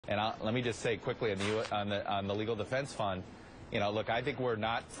And let me just say quickly on the legal defense fund, you know, look, I think we're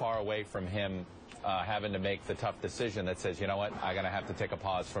not far away from him having to make the tough decision that says, you know what, I'm going to have to take a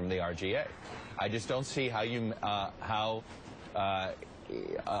pause from the RGA. I just don't see how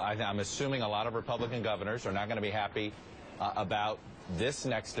I'm assuming a lot of Republican governors are not going to be happy about this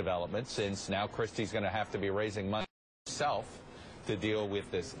next development, since now Christie's going to have to be raising money herself to deal with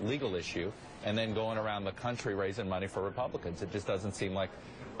this legal issue, and then going around the country raising money for Republicans. It just doesn't seem like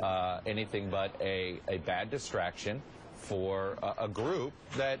anything but a bad distraction for a group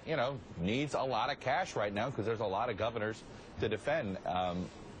that, you know, needs a lot of cash right now because there's a lot of governors to defend.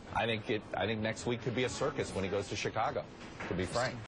 I think next week could be a circus when he goes to Chicago, to be frank.